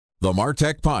The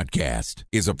MarTech Podcast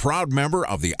is a proud member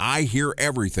of the I Hear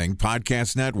Everything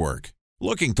Podcast Network.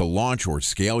 Looking to launch or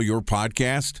scale your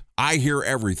podcast? I Hear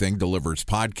Everything delivers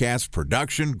podcast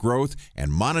production, growth,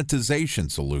 and monetization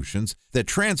solutions that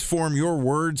transform your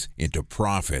words into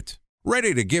profit.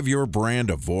 Ready to give your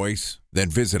brand a voice? Then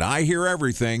visit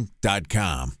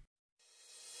iheareverything.com.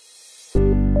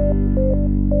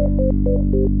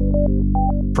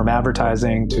 From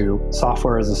advertising to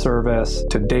software as a service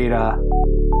to data.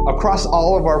 Across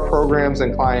all of our programs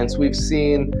and clients, we've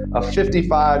seen a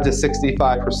 55 to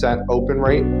 65% open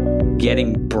rate.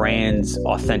 Getting brands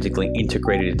authentically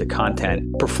integrated into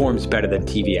content performs better than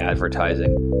TV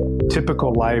advertising.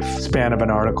 Typical lifespan of an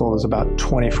article is about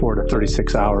 24 to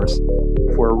 36 hours.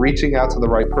 If we're reaching out to the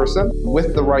right person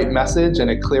with the right message and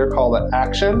a clear call to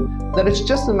action, then it's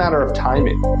just a matter of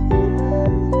timing.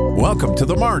 Welcome to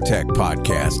the MarTech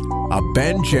Podcast, a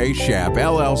Ben J. Schaap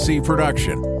LLC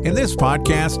production. In this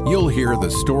podcast, you'll hear the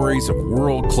stories of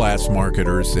world-class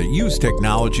marketers that use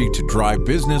technology to drive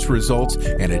business results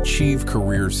and achieve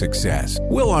career success.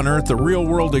 We'll unearth the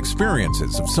real-world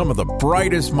experiences of some of the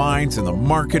brightest minds in the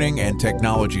marketing and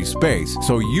technology space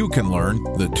so you can learn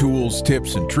the tools,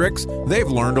 tips, and tricks they've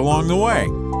learned along the way.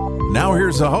 Now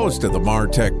here's the host of the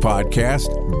MarTech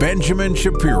Podcast, Benjamin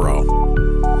Shapiro.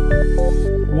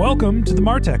 Welcome to the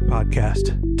MarTech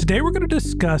Podcast. Today we're going to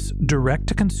discuss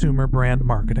direct-to-consumer brand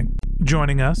marketing.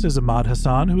 Joining us is Emad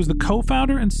Hasan, who is the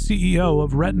co-founder and CEO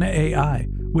of Retina AI,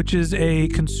 which is a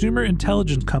consumer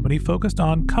intelligence company focused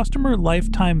on customer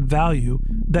lifetime value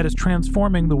that is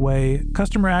transforming the way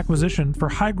customer acquisition for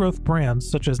high-growth brands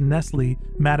such as Nestle,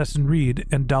 Madison Reed,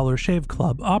 and Dollar Shave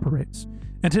Club operates.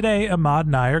 And today, Emad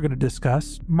and I are going to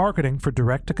discuss marketing for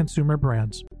direct-to-consumer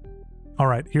brands. All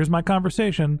right, here's my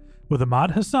conversation with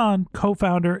Emad Hasan,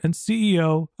 co-founder and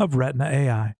CEO of Retina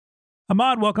AI.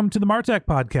 Emad, welcome to the MarTech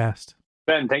Podcast.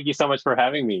 Ben, thank you so much for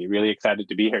having me. Really excited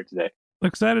to be here today.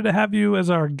 Excited to have you as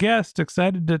our guest.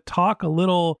 Excited to talk a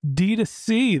little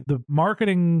D2C, the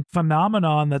marketing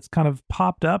phenomenon that's kind of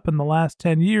popped up in the last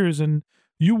 10 years. And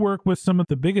you work with some of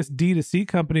the biggest D2C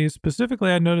companies.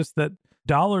 Specifically, I noticed that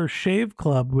Dollar Shave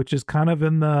Club, which is kind of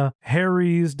in the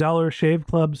Harry's, Dollar Shave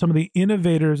Club, some of the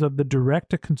innovators of the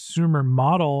direct-to-consumer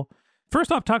model.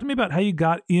 First off, talk to me about how you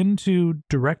got into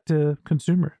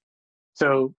direct-to-consumer.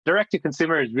 So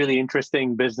direct-to-consumer is really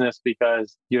interesting business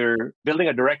because you're building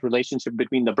a direct relationship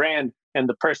between the brand and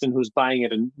the person who's buying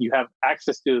it, and you have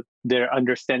access to their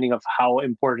understanding of how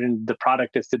important the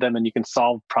product is to them, and you can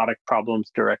solve product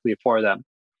problems directly for them.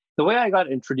 The way I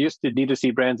got introduced to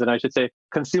D2C brands, and I should say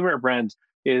consumer brands,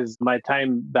 is my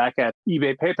time back at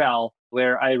eBay PayPal,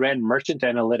 where I ran merchant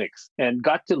analytics and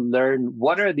got to learn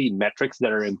what are the metrics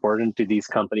that are important to these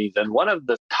companies. And one of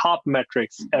the top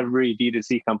metrics every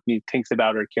D2C company thinks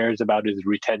about or cares about is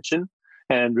retention.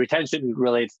 And retention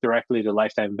relates directly to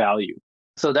lifetime value.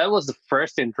 So that was the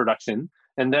first introduction.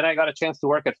 And then I got a chance to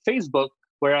work at Facebook,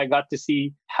 where I got to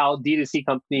see how D2C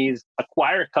companies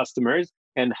acquire customers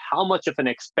and how much of an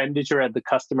expenditure at the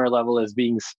customer level is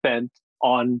being spent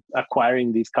on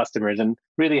acquiring these customers and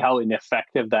really how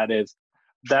ineffective that is.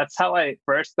 That's how I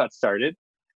first got started.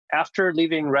 After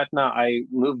leaving Retina, I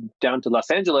moved down to Los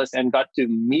Angeles and got to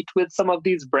meet with some of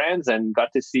these brands and got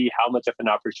to see how much of an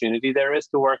opportunity there is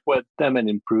to work with them and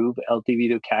improve LTV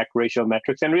to CAC ratio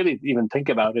metrics and really even think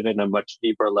about it in a much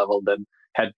deeper level than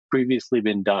had previously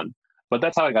been done. But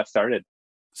that's how I got started.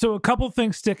 So a couple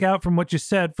things stick out from what you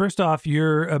said. First off,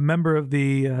 you're a member of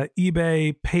the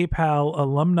eBay PayPal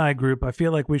alumni group. I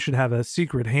feel like we should have a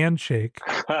secret handshake.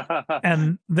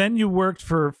 And then you worked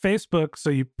for Facebook, so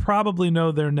you probably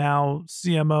know their now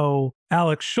CMO,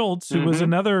 Alex Schultz, who was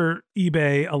another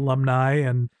eBay alumni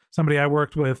and somebody I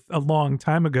worked with a long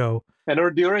time ago. And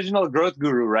or the original growth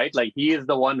guru, right? Like he is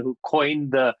the one who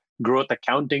coined the growth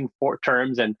accounting for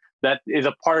terms, and that is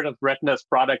a part of Retina's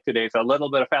product today. So a little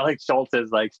bit of Alex Schultz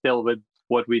is like still with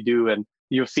what we do. And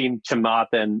you've seen Chamath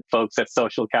and folks at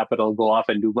Social Capital go off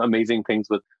and do amazing things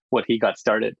with what he got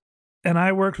started. And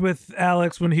I worked with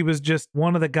Alex when he was just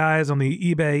one of the guys on the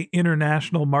eBay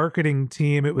international marketing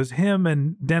team. It was him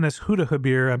and Dennis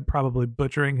Hudahabir. I'm probably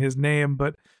butchering his name,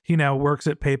 but he now works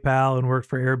at PayPal and worked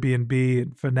for Airbnb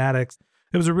and Fanatics.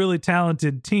 It was a really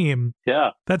talented team. Yeah.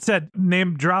 That said,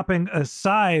 name dropping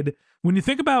aside, when you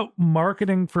think about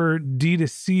marketing for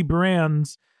D2C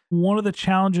brands, one of the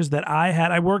challenges that I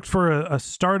had, I worked for a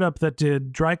startup that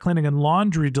did dry cleaning and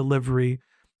laundry delivery.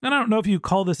 And I don't know if you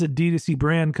call this a D2C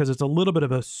brand because it's a little bit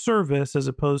of a service as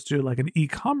opposed to like an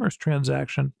e-commerce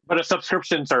transaction. But a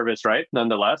subscription service, right?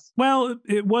 Nonetheless. Well,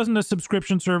 it wasn't a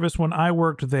subscription service when I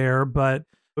worked there, but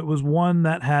It was one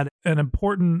that had an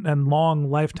important and long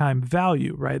lifetime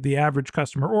value, right? The average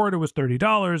customer order was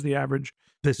 $30. The average,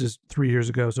 this is 3 years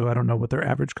ago, so I don't know what their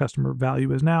average customer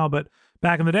value is now, but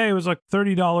back in the day, it was like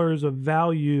 $30 of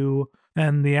value,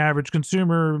 and the average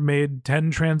consumer made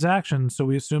 10 transactions. So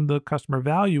we assumed the customer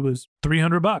value was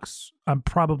 $300. I'm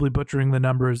probably butchering the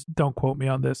numbers. Don't quote me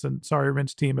on this. And sorry,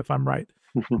 Rinse team, if I'm right.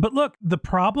 But look, the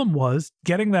problem was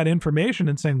getting that information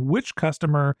and saying which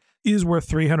customer is worth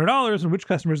 $300 and which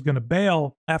customer is going to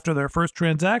bail after their first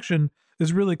transaction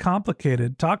is really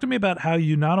complicated. Talk to me about how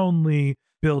you not only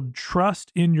build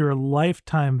trust in your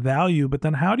lifetime value, but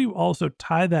then how do you also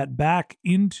tie that back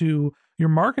into your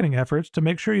marketing efforts to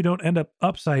make sure you don't end up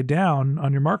upside down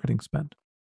on your marketing spend?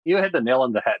 You hit the nail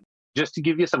on the head. Just to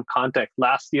give you some context,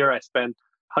 last year I spent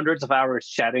hundreds of hours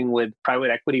chatting with private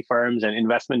equity firms and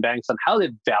investment banks on how they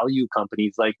value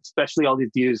companies, like especially all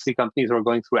these D2C companies who are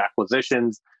going through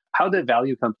acquisitions, how they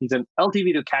value companies. And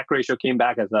LTV to CAC ratio came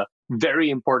back as a very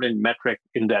important metric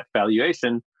in that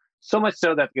valuation, so much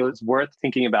so that it was worth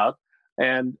thinking about.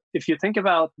 And if you think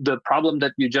about the problem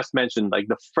that you just mentioned, like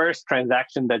the first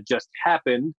transaction that just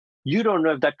happened, you don't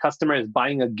know if that customer is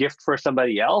buying a gift for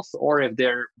somebody else or if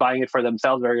they're buying it for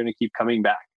themselves, they're going to keep coming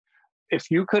back. If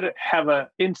you could have an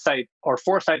insight or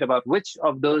foresight about which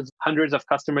of those hundreds of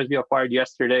customers you acquired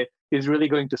yesterday is really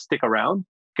going to stick around,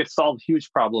 it could solve huge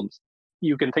problems.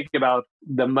 You can think about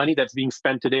the money that's being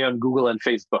spent today on Google and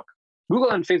Facebook. Google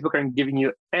and Facebook aren't giving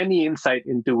you any insight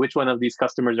into which one of these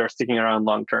customers are sticking around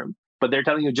long term, but they're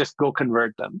telling you just go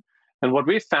convert them. And what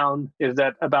we found is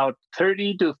that about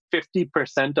 30 to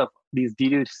 50% of these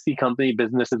D2C company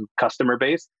businesses customer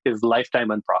base is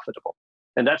lifetime unprofitable.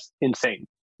 And that's insane.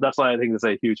 That's why I think it's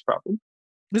a huge problem.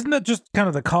 Isn't that just kind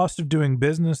of the cost of doing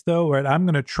business, though, right? I'm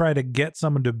going to try to get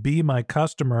someone to be my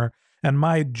customer, and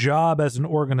my job as an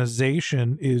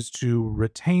organization is to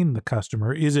retain the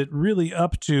customer. Is it really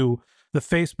up to the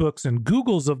Facebooks and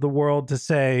Googles of the world to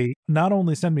say, not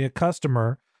only send me a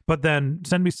customer, but then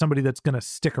send me somebody that's going to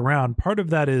stick around? Part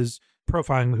of that is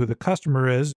profiling who the customer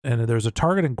is, and there's a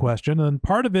targeting question. And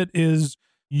part of it is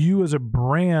you as a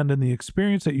brand and the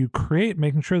experience that you create,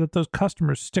 making sure that those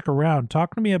customers stick around.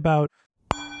 Talk to me about...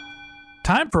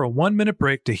 Time for a 1-minute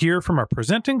break to hear from our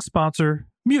presenting sponsor,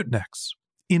 Mutinex.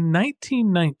 In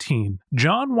 1919,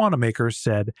 John Wanamaker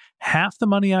said, "Half the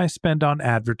money I spend on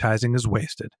advertising is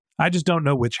wasted. I just don't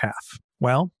know which half."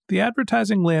 Well, the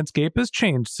advertising landscape has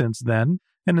changed since then,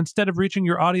 and instead of reaching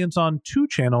your audience on 2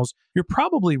 channels, you're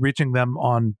probably reaching them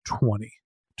on 20.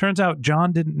 Turns out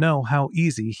John didn't know how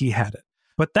easy he had it.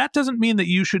 But that doesn't mean that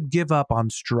you should give up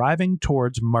on striving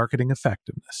towards marketing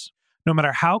effectiveness. No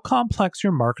matter how complex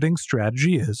your marketing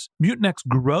strategy is, Mutinex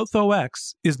Growth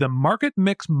OX is the market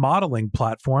mix modeling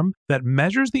platform that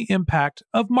measures the impact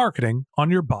of marketing on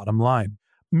your bottom line.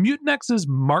 Mutinex's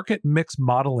market mix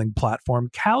modeling platform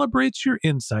calibrates your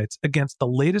insights against the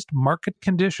latest market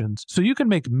conditions so you can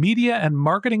make media and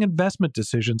marketing investment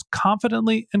decisions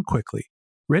confidently and quickly.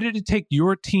 Ready to take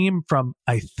your team from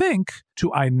I think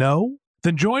to I know?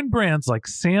 Then join brands like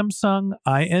Samsung,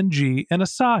 ING, and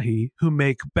Asahi who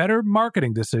make better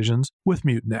marketing decisions with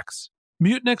Mutinex.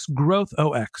 Mutinex Growth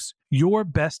OX. Your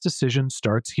best decision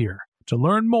starts here. To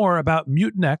learn more about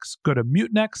Mutinex, go to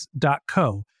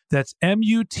mutinex.co. That's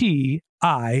MUTINEX.co.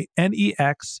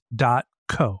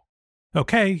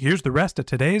 Okay, here's the rest of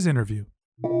today's interview.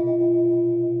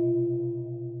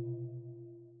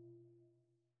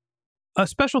 A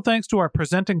special thanks to our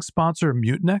presenting sponsor,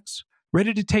 Mutinex.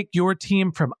 Ready to take your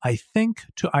team from I think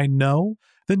to I know?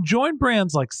 Then join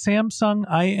brands like Samsung,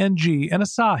 ING, and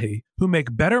Asahi who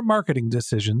make better marketing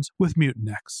decisions with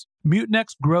Mutinex.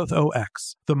 Mutinex Growth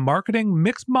OX, the marketing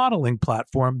mix modeling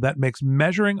platform that makes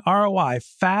measuring ROI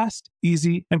fast,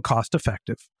 easy, and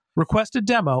cost-effective. Request a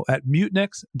demo at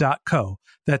mutinex.co.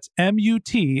 That's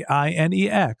MUTINEX.co.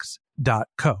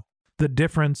 The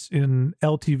difference in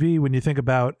LTV when you think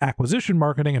about acquisition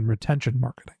marketing and retention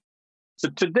marketing. So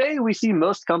today we see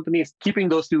most companies keeping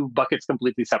those 2 buckets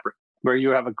completely separate, where you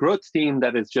have a growth team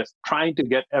that is just trying to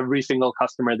get every single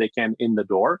customer they can in the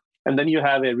door. And then you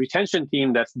have a retention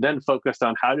team that's then focused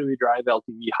on how do we drive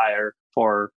LTV higher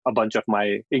for a bunch of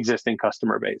my existing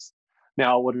customer base.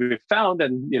 Now, what we found,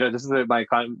 and this is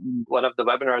one of the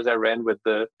webinars I ran with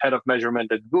the head of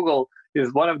measurement at Google,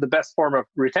 is one of the best form of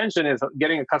retention is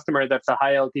getting a customer that's a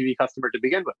high LTV customer to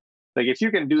begin with. Like if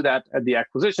you can do that at the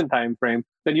acquisition time frame,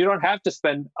 then you don't have to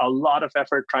spend a lot of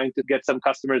effort trying to get some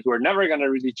customers who are never going to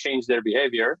really change their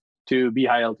behavior to be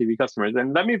high LTV customers.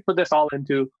 And let me put this all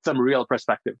into some real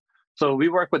perspective. So we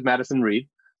work with Madison Reed,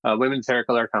 a women's hair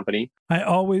color company. I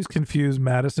always confuse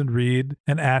Madison Reed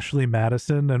and Ashley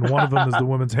Madison, and one of them is the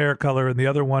women's hair color, and the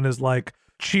other one is like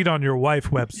cheat on your wife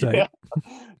website. Yeah.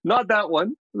 Not that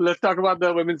one. Let's talk about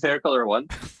the women's hair color one.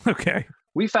 Okay.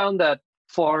 We found that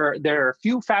there are a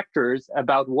few factors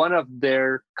about one of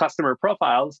their customer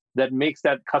profiles that makes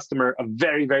that customer a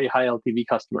very, very high LTV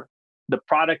customer. The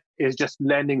product is just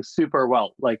landing super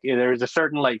well. Like there's a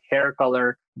certain like hair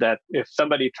color that if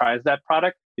somebody tries that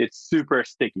product, it's super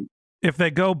sticky. If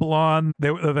they go blonde, they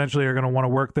eventually are going to want to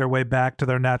work their way back to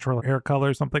their natural hair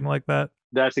color, something like that.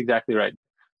 That's exactly right.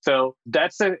 So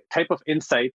that's a type of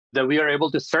insight that we are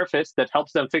able to surface that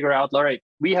helps them figure out, all right,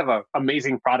 we have an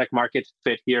amazing product market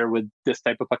fit here with this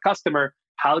type of a customer.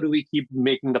 How do we keep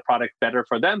making the product better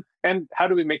for them? And how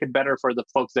do we make it better for the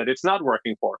folks that it's not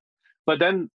working for? But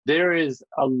then there is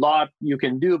a lot you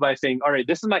can do by saying, all right,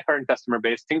 this is my current customer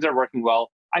base. Things are working well.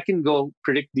 I can go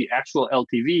predict the actual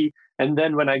LTV. And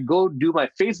then when I go do my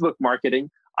Facebook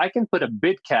marketing, I can put a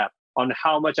bid cap on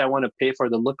how much I want to pay for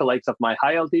the lookalikes of my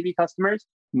high LTV customers,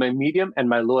 my medium, and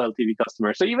my low LTV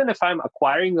customers. So even if I'm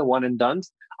acquiring the one and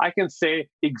dones, I can say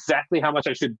exactly how much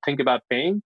I should think about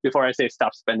paying before I say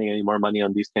stop spending any more money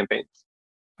on these campaigns.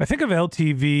 I think of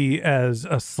LTV as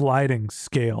a sliding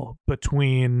scale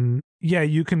between,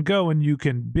 you can go and you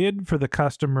can bid for the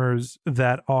customers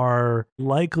that are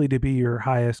likely to be your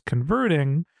highest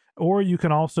converting, or you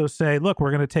can also say, look,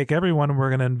 we're going to take everyone and we're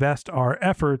going to invest our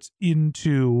efforts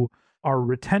into our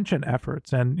retention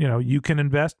efforts. And, you can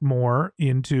invest more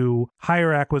into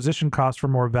higher acquisition costs for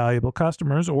more valuable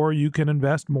customers, or you can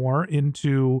invest more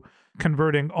into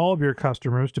converting all of your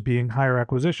customers to being higher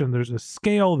acquisition. There's a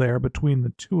scale there between the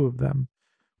two of them.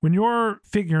 When you're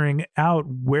figuring out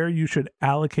where you should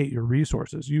allocate your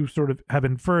resources, you sort of have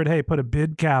inferred, hey, put a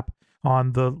bid cap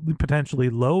on the potentially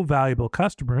low valuable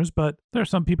customers, but there are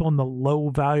some people in the low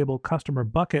valuable customer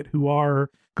bucket who are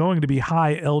going to be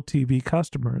high LTV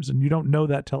customers, and you don't know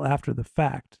that till after the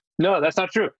fact. No, that's not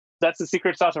true. That's the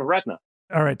secret sauce of Retina.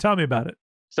 All right, tell me about it.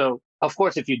 So, of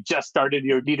course, if you just started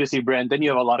your D2C brand, then you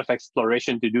have a lot of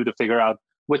exploration to do to figure out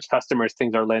which customers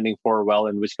things are landing for well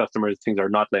and which customers things are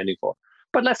not landing for.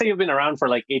 But let's say you've been around for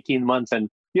like 18 months and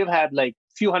you've had like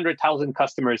a few 100,000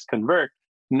 customers convert.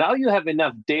 Now you have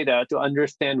enough data to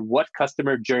understand what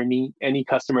customer journey any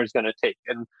customer is going to take.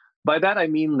 And by that, I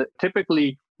mean that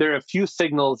typically there are a few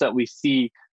signals that we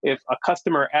see if a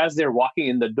customer, as they're walking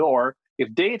in the door, if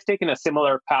they've taken a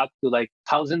similar path to like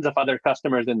thousands of other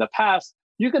customers in the past,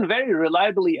 you can very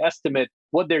reliably estimate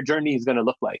what their journey is going to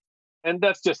look like. And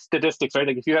that's just statistics, right?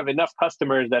 Like if you have enough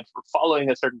customers that are following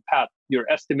a certain path, your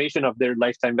estimation of their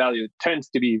lifetime value tends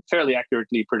to be fairly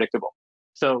accurately predictable.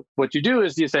 So what you do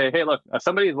is you say, hey, look,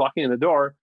 somebody is walking in the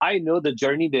door. I know the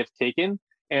journey they've taken.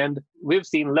 And we've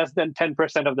seen less than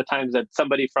 10% of the times that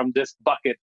somebody from this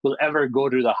bucket will ever go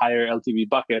to the higher LTV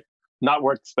bucket, not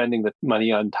worth spending the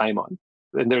money on time on.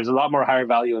 And there's a lot more higher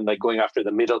value in like going after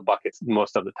the middle buckets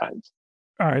most of the times.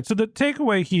 All right. So the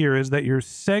takeaway here is that you're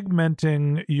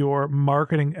segmenting your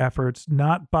marketing efforts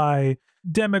not by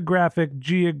demographic,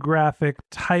 geographic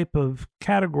type of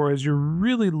categories. You're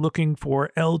really looking for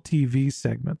LTV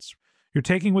segments. You're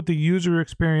taking what the user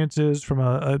experience is from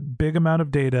a big amount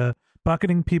of data,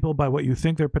 bucketing people by what you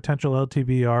think their potential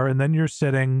LTV are, and then you're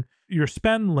setting your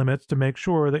spend limits to make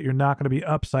sure that you're not going to be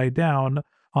upside down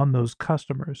on those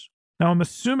customers. Now, I'm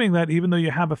assuming that even though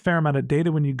you have a fair amount of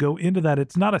data when you go into that,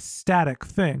 it's not a static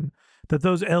thing, that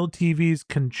those LTVs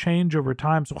can change over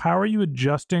time. So how are you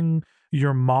adjusting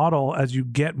your model as you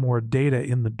get more data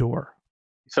in the door?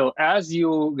 So as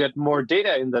you get more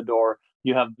data in the door,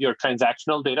 you have your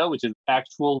transactional data, which is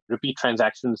actual repeat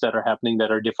transactions that are happening that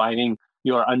are defining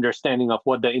your understanding of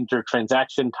what the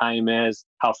inter-transaction time is,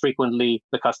 how frequently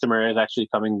the customer is actually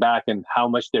coming back, and how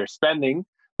much they're spending.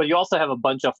 But you also have a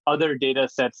bunch of other data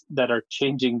sets that are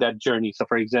changing that journey. So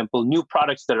for example, new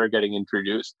products that are getting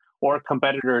introduced or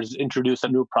competitors introduce a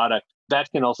new product,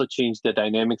 that can also change the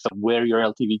dynamics of where your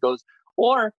LTV goes.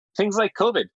 Or things like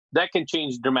COVID, that can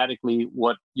change dramatically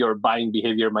what your buying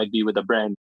behavior might be with a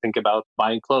brand. Think about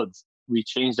buying clothes. We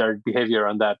changed our behavior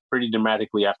on that pretty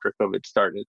dramatically after COVID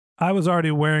started. I was already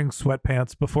wearing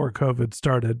sweatpants before COVID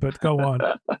started, but go on.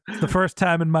 It's the first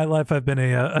time in my life I've been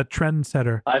a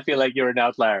trendsetter. I feel like you're an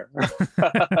outlier.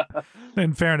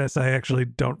 In fairness, I actually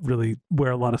don't really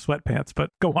wear a lot of sweatpants, but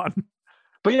go on.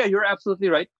 But yeah, you're absolutely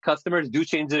right. Customers do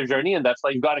change their journey, and that's why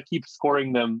you've got to keep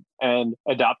scoring them and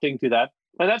adapting to that.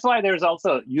 And that's why there's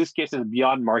also use cases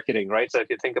beyond marketing, right? So if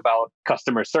you think about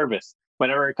customer service,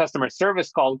 whenever a customer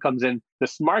service call comes in, the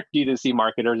smart D2C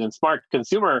marketers and smart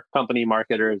consumer company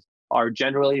marketers are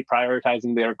generally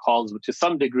prioritizing their calls to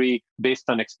some degree based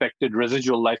on expected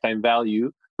residual lifetime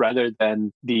value rather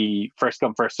than the first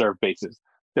come, first serve basis.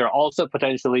 They're also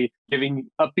potentially giving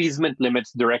appeasement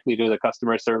limits directly to the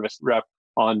customer service rep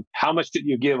on how much did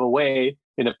you give away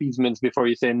in appeasements before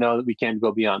you say, no, we can't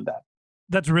go beyond that.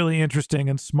 That's really interesting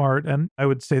and smart. And I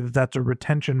would say that that's a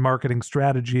retention marketing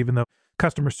strategy, even though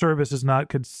customer service is not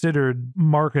considered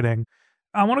marketing.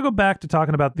 I want to go back to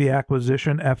talking about the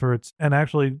acquisition efforts and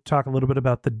actually talk a little bit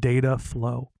about the data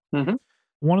flow. Mm-hmm.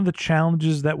 One of the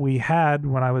challenges that we had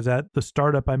when I was at the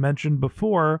startup I mentioned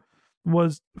before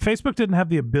was Facebook didn't have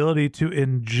the ability to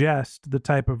ingest the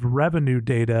type of revenue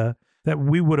data that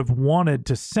we would have wanted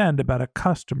to send about a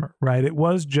customer, right? It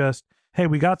was just, hey,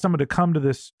 we got someone to come to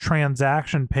this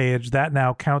transaction page that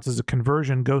now counts as a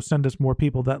conversion. Go send us more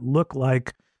people that look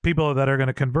like people that are going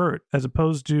to convert, as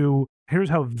opposed to here's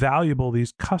how valuable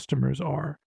these customers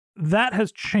are. That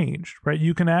has changed, right?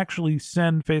 You can actually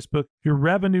send Facebook your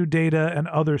revenue data and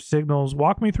other signals.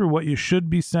 Walk me through what you should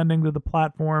be sending to the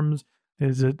platforms.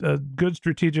 Is it a good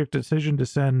strategic decision to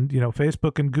send,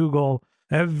 Facebook and Google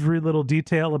every little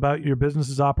detail about your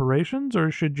business's operations,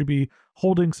 or should you be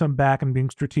holding some back and being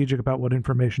strategic about what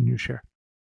information you share?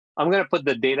 I'm going to put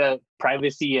the data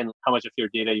privacy and how much of your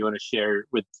data you want to share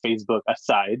with Facebook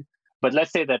aside. But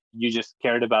let's say that you just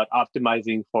cared about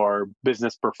optimizing for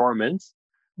business performance.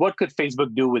 What could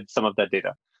Facebook do with some of that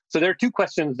data? So there are two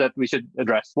questions that we should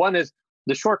address. One is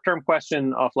the short-term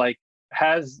question of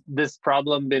has this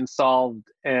problem been solved?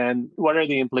 And what are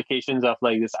the implications of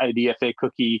this IDFA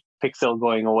cookie pixel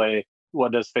going away?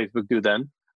 What does Facebook do then?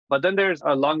 But then there's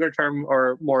a longer term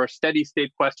or more steady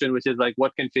state question, which is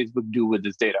what can Facebook do with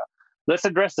this data? Let's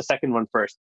address the second one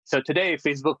first. So today,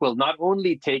 Facebook will not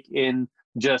only take in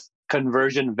just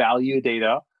conversion value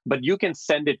data, but you can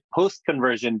send it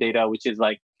post-conversion data, which is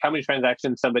how many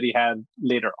transactions somebody had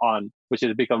later on, which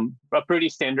has become a pretty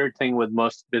standard thing with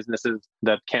most businesses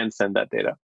that can send that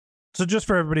data. So just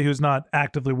for everybody who's not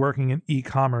actively working in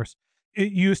e-commerce,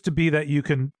 it used to be that you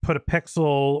can put a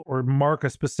pixel or mark a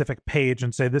specific page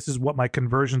and say, this is what my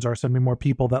conversions are. Send me more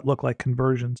people that look like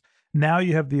conversions. Now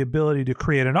you have the ability to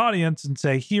create an audience and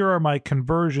say, here are my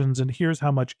conversions and here's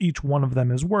how much each one of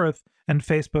them is worth. And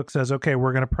Facebook says, okay,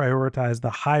 we're going to prioritize the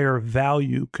higher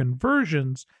value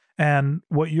conversions. And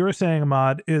what you're saying,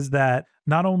 Emad, is that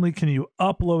not only can you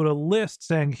upload a list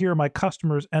saying, here are my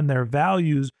customers and their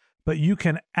values, but you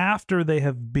can, after they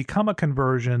have become a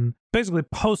conversion, basically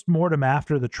post-mortem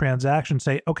after the transaction,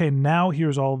 say, okay, now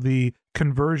here's all the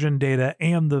conversion data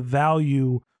and the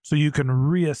value, so you can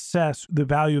reassess the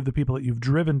value of the people that you've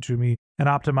driven to me and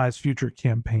optimize future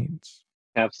campaigns.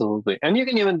 Absolutely. And you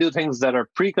can even do things that are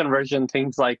pre-conversion,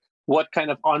 things like what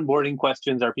kind of onboarding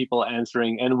questions are people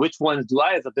answering and which ones do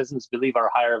I as a business believe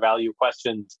are higher value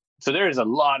questions. So there is a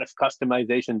lot of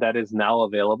customization that is now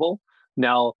available.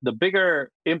 Now, the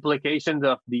bigger implications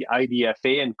of the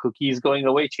IDFA and cookies going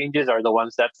away changes are the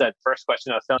ones that first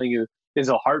question I was telling you is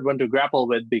a hard one to grapple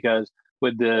with, because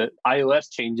with the iOS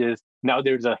changes, now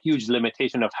there's a huge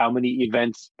limitation of how many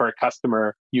events per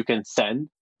customer you can send.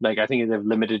 I think they've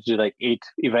limited to 8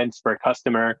 events per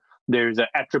customer. There's an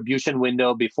attribution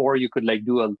window. Before you could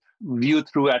do a view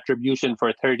through attribution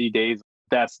for 30 days.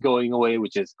 That's going away,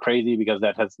 which is crazy because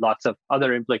that has lots of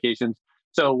other implications.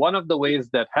 So one of the ways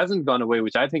that hasn't gone away,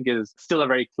 which I think is still a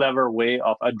very clever way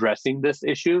of addressing this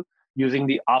issue, using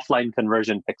the offline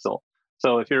conversion pixel.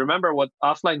 So if you remember what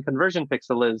offline conversion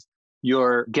pixel is,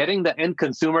 you're getting the end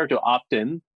consumer to opt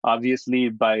in, obviously,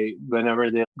 by whenever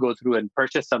they go through and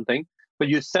purchase something, but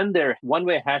you send their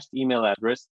one-way hashed email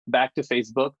address back to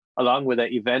Facebook along with an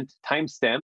event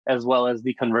timestamp, as well as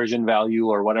the conversion value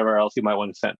or whatever else you might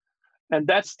want to send. And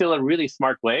that's still a really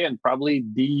smart way and probably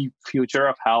the future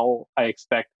of how I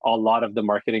expect a lot of the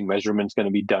marketing measurements going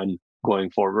to be done going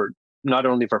forward, not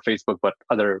only for Facebook, but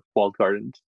other walled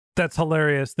gardens. That's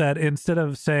hilarious that instead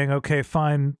of saying, okay,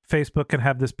 fine, Facebook can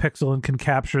have this pixel and can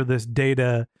capture this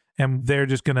data, and they're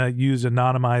just going to use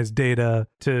anonymized data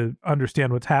to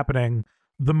understand what's happening,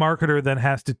 the marketer then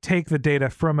has to take the data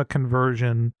from a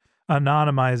conversion,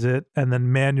 anonymize it, and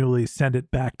then manually send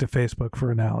it back to Facebook for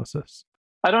analysis.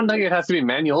 I don't think it has to be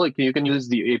manual. You can use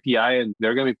the API, and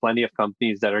there are going to be plenty of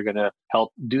companies that are going to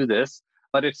help do this.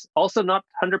 But it's also not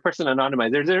 100%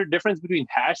 anonymized. There's a difference between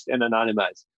hashed and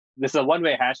anonymized. This is a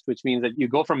one-way hash, which means that you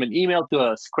go from an email to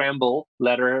a scramble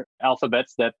letter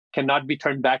alphabets that cannot be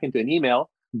turned back into an email,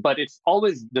 but it's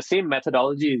always the same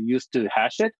methodology used to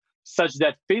hash it, such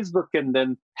that Facebook can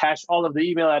then hash all of the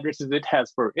email addresses it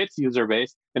has for its user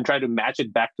base and try to match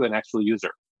it back to an actual user.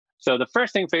 So the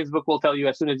first thing Facebook will tell you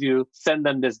as soon as you send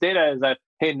them this data is that,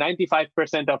 hey,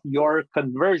 95% of your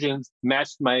conversions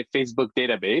matched my Facebook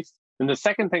database. And the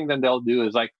second thing then they'll do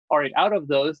is all right, out of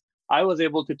those, I was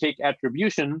able to take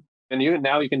attribution, and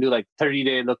now you can do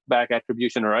 30-day look back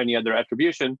attribution or any other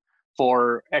attribution.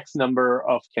 for X number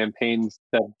of campaigns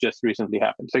that just recently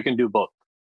happened. So you can do both.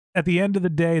 At the end of the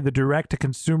day, the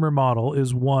direct-to-consumer model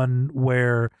is one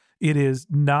where it is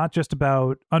not just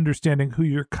about understanding who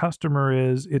your customer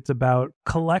is. It's about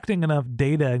collecting enough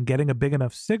data and getting a big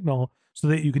enough signal so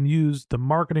that you can use the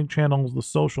marketing channels, the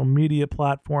social media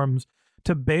platforms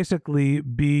to basically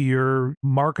be your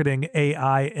marketing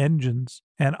AI engines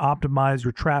and optimize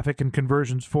your traffic and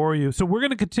conversions for you. So we're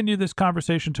going to continue this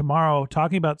conversation tomorrow,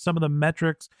 talking about some of the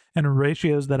metrics and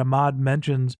ratios that Emad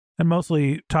mentions, and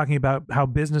mostly talking about how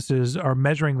businesses are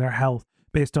measuring their health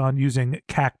based on using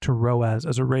CAC to ROAS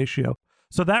as a ratio.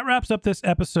 So that wraps up this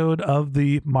episode of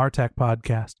the MarTech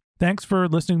podcast. Thanks for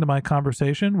listening to my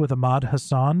conversation with Emad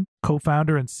Hasan,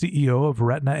 co-founder and CEO of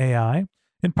Retina AI.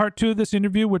 In part 2 of this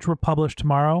interview, which we'll publish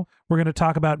tomorrow, we're going to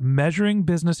talk about measuring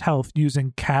business health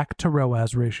using CAC to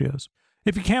ROAS ratios.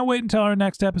 If you can't wait until our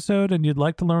next episode and you'd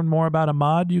like to learn more about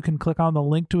Emad, you can click on the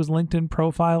link to his LinkedIn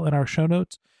profile in our show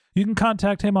notes. You can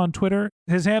contact him on Twitter.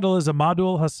 His handle is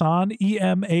Emadul Hasan,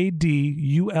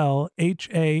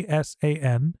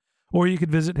 EMADULHASAN, or you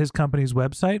could visit his company's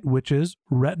website, which is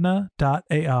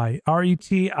retina.ai,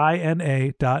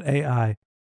 RETINA.ai.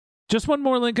 Just one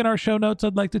more link in our show notes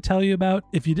I'd like to tell you about.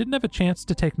 If you didn't have a chance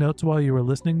to take notes while you were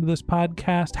listening to this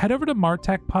podcast, head over to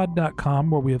martechpod.com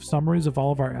where we have summaries of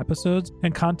all of our episodes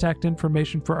and contact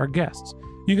information for our guests.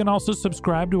 You can also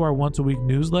subscribe to our once-a-week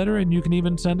newsletter, and you can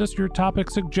even send us your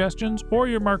topic suggestions or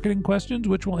your marketing questions,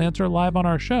 which we'll answer live on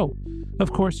our show.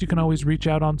 Of course, you can always reach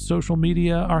out on social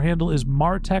media. Our handle is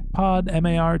MarTechPod,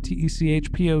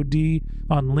 MarTechPod,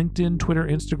 on LinkedIn, Twitter,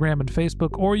 Instagram, and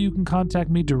Facebook, or you can contact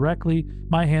me directly.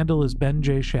 My handle is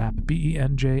BenJShap,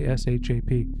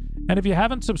 BenJShap. And if you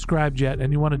haven't subscribed yet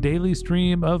and you want a daily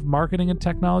stream of marketing and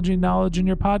technology knowledge in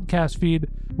your podcast feed,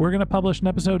 we're going to publish an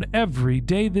episode every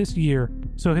day this year.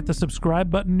 So hit the subscribe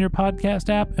button in your podcast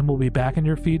app, and we'll be back in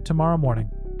your feed tomorrow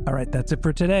morning. All right, that's it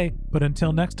for today. But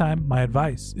until next time, my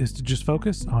advice is to just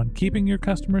focus on keeping your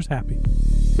customers happy.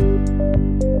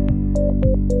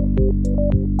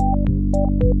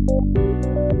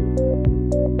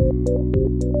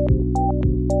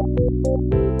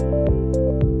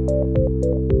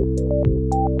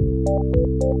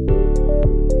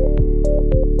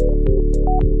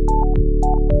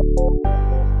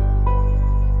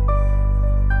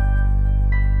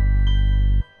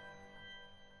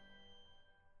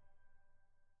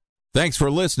 Thanks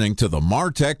for listening to the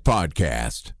MarTech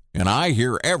Podcast, an I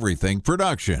Hear Everything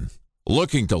production.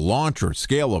 Looking to launch or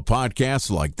scale a podcast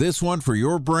like this one for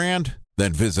your brand?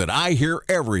 Then visit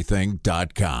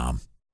iheareverything.com.